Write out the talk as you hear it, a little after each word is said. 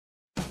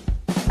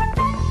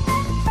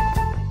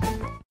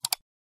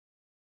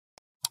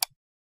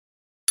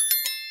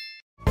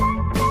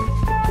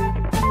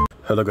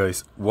Hello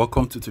guys,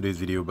 welcome to today's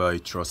video by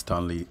Trust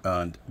Stanley,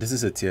 and this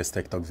is a TS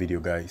Tech Talk video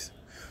guys.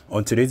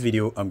 On today's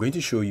video, I'm going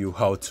to show you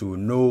how to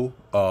know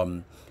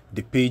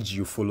the page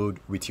you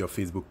followed with your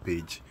Facebook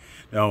page.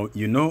 Now,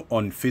 you know,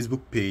 on Facebook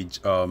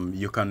page,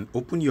 you can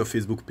open your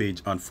Facebook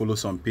page and follow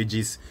some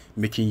pages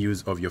making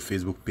use of your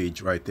Facebook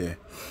page right there.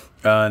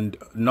 And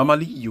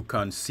normally you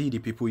can see the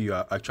people you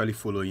are actually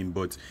following,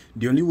 but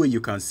the only way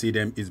you can see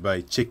them is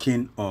by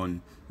checking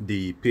on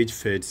the page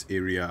feds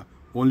area.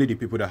 Only the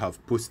people that have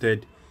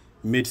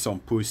made some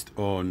post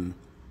on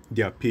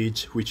their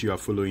page which you are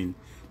following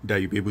that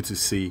you'll be able to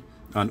see,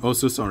 and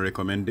also some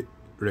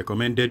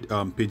recommended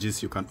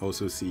pages you can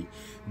also see.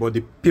 But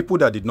the people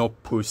that did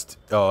not post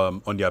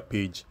on their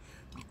page,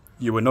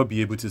 you will not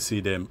be able to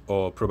see them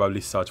or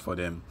probably search for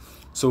them.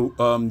 So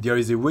there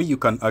is a way you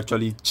can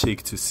actually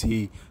check to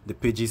see the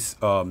pages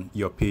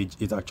your page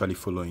is actually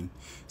following.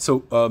 So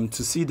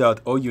to see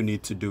that, all you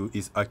need to do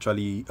is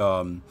actually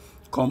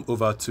come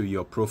over to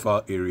your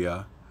profile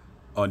area.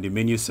 On the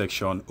menu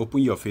section,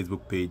 open your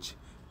Facebook page,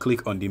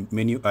 click on the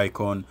menu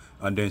icon,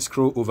 and then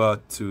scroll over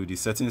to the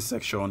settings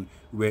section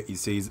where it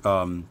says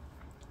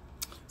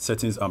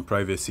settings and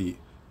privacy.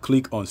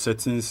 Click on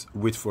settings,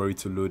 wait for it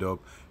to load up,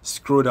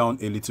 scroll down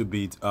a little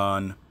bit,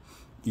 and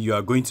you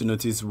are going to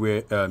notice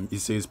where it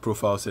says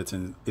profile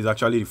settings. It's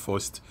actually the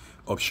first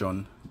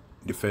option,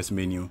 the first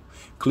menu.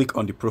 Click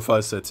on the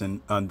profile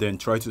setting and then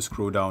try to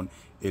scroll down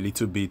a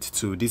little bit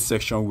to this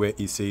section where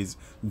it says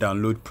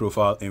download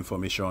profile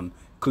information.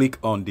 Click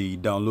on the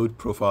download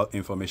profile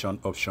information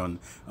option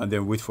and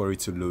then wait for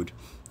it to load.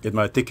 It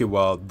might take a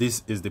while.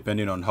 This is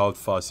depending on how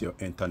fast your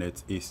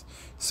internet is.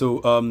 So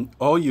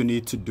all you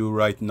need to do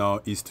right now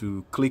is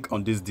to click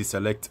on this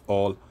deselect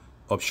all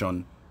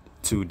option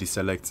to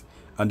deselect,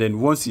 and then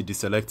once you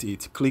deselect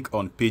it, click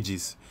on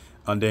pages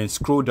and then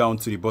scroll down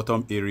to the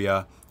bottom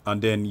area,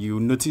 and then you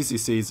notice it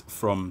says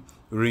from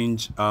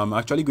range. I'm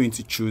actually going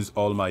to choose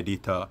all my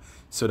data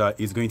so that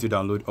it's going to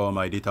download all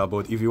my data.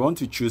 But if you want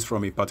to choose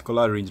from a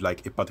particular range,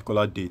 like a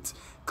particular date,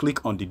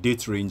 click on the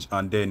date range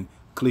and then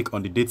click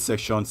on the date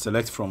section,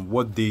 select from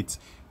what date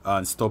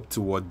and stop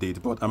to what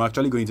date. But I'm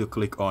actually going to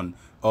click on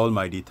all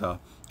my data,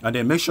 and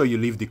then make sure you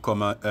leave the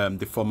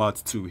format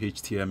to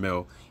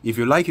HTML. If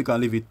you like, you can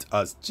leave it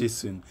as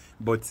JSON,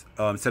 but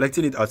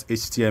selecting it as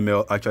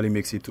HTML actually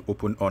makes it to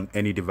open on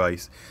any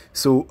device.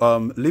 So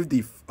leave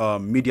the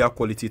media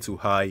quality to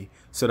high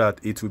so that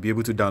it will be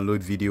able to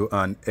download video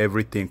and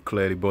everything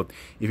clearly. But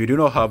if you do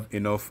not have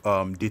enough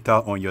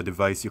data on your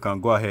device, you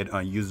can go ahead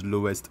and use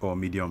lowest or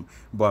medium,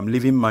 but I'm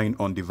leaving mine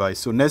on device.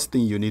 So next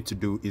thing you need to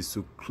do is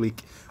to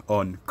click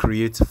on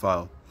create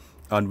file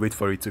and wait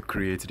for it to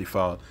create the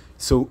file.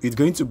 So it's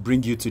going to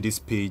bring you to this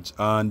page,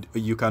 and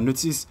you can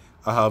notice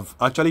I have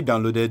actually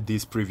downloaded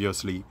this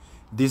previously.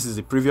 This is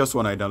the previous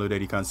one I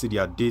downloaded. You can see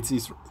their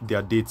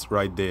dates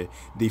right there.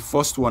 The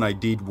first one I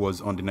did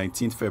was on the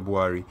 19th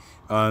February,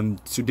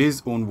 and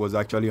today's own was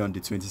actually on the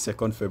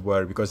 22nd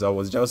February because I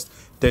was just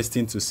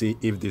testing to see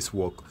if this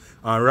worked.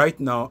 And right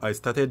now I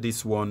started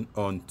this one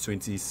on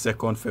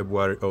 22nd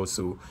February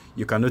also.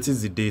 You can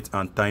notice the date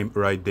and time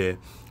right there.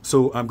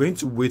 So I'm going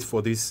to wait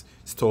for this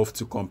stuff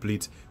to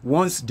complete.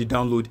 Once the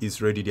download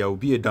is ready, there will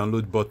be a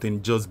download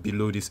button just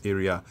below this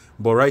area,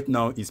 but right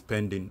now it's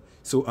pending.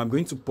 So I'm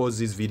going to pause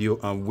this video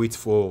and wait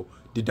for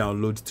the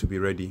download to be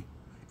ready.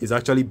 It's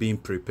actually being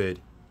prepared.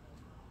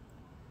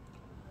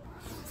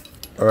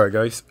 Alright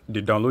guys,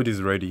 the download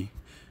is ready.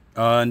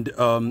 And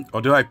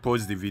although I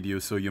paused the video,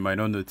 so you might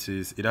not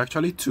notice, it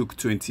actually took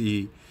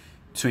 20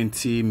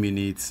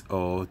 minutes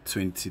or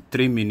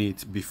 23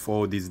 minutes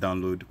before this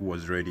download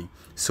was ready.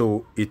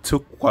 So it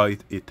took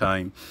quite a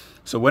time.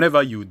 So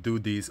whenever you do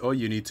this, all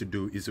you need to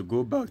do is to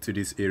go back to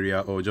this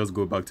area or just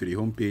go back to the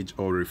home page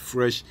or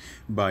refresh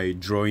by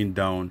drawing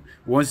down.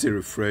 Once you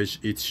refresh,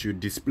 it should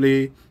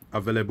display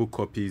available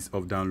copies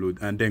of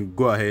download, and then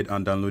go ahead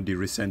and download the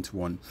recent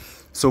one.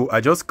 So I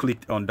just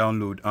clicked on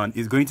download and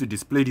it's going to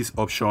display this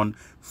option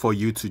for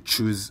you to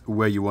choose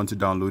where you want to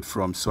download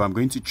from. So I'm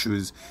going to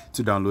choose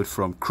to download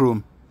from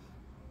Chrome.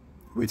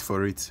 Wait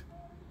for it.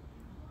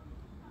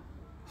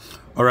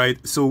 All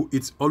right, so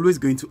it's always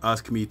going to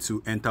ask me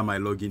to enter my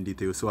login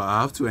detail. So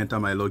I have to enter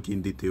my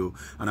login detail,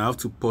 and I have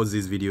to pause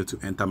this video to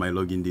enter my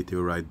login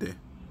detail right there.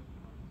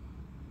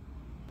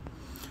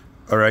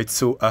 All right,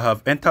 so I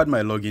have entered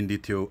my login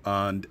detail,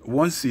 and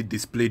once it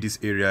displays this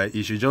area,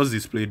 it should just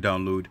display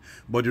download.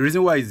 But the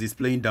reason why it's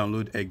displaying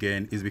download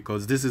again is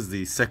because this is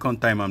the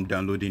second time I'm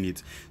downloading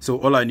it. So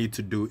all I need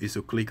to do is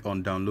to click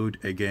on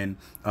download again,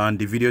 and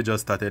the video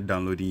just started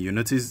downloading. You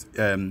notice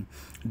the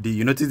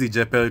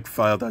JPEG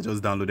file that I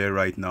just downloaded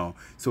right now.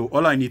 So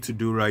all I need to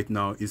do right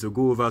now is to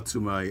go over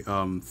to my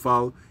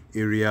file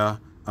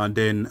area, and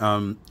then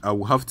I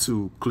will have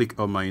to click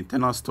on my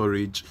internal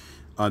storage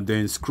and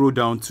then scroll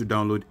down to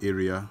download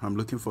area. I'm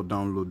looking for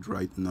download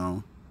right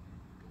now.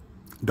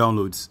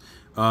 Downloads.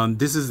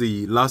 This is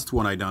the last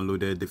one I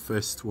downloaded, the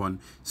first one.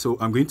 So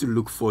I'm going to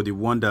look for the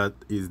one that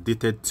is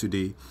dated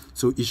today.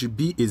 So it should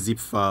be a zip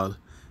file,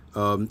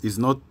 is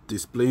not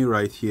displaying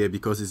right here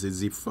because it's a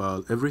zip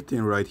file.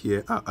 Everything right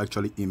here are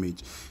actually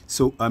image,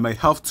 so I might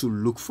have to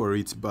look for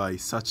it by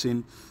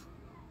searching.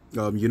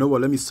 You know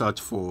what, let me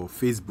search for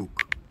Facebook.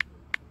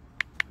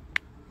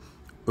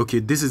 Okay,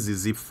 this is the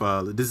zip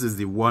file. This is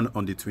the one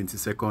on the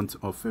 22nd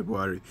of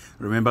February.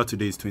 Remember,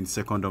 today is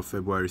 22nd of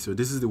February. So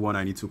this is the one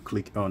I need to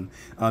click on.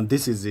 And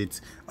this is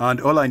it. And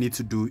all I need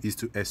to do is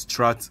to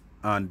extract,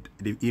 and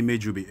the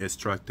image will be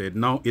extracted.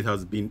 Now it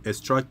has been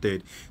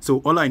extracted. So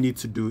all I need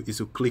to do is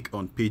to click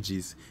on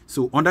pages.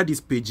 So under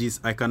these pages,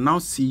 I can now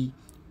see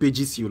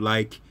pages you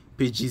like,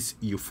 pages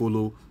you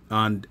follow,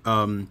 and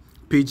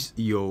page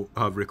you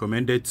have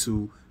recommended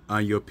to,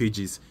 and your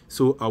pages.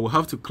 So I will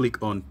have to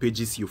click on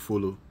pages you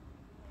follow.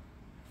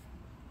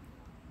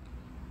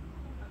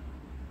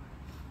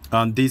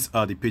 And these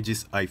are the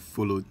pages I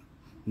followed.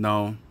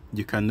 Now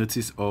you can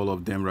notice all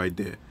of them right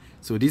there.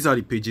 So these are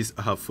the pages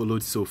I have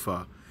followed so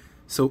far.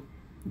 So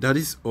that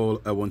is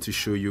all I want to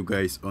show you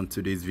guys on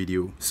today's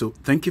video. So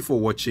thank you for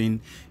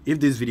watching.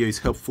 If this video is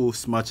helpful,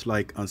 smash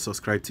like and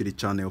subscribe to the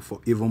channel for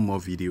even more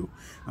video.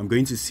 I'm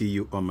going to see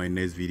you on my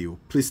next video.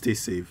 Please stay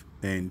safe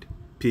and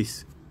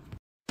peace.